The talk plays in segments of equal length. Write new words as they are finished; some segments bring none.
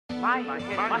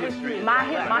My history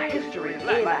is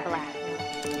black.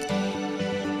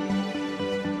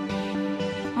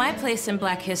 My place in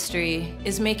Black history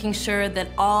is making sure that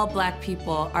all Black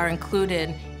people are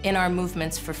included in our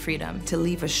movements for freedom. To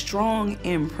leave a strong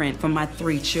imprint for my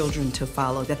 3 children to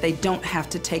follow, that they don't have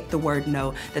to take the word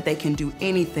no, that they can do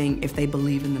anything if they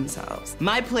believe in themselves.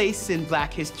 My place in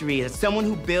Black history is someone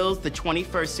who builds the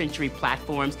 21st century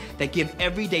platforms that give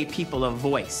everyday people a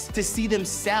voice to see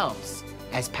themselves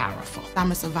as powerful.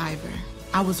 I'm a survivor.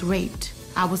 I was raped.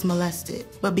 I was molested.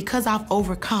 But because I've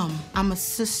overcome, I'm a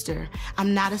sister.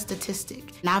 I'm not a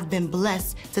statistic. And I've been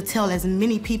blessed to tell as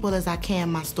many people as I can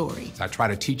my story. I try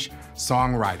to teach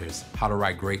songwriters how to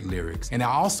write great lyrics. And I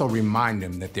also remind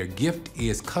them that their gift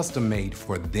is custom-made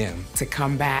for them. To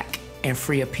come back and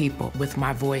free a people with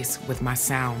my voice, with my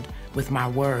sound, with my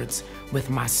words, with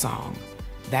my song.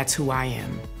 That's who I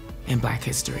am in Black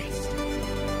history.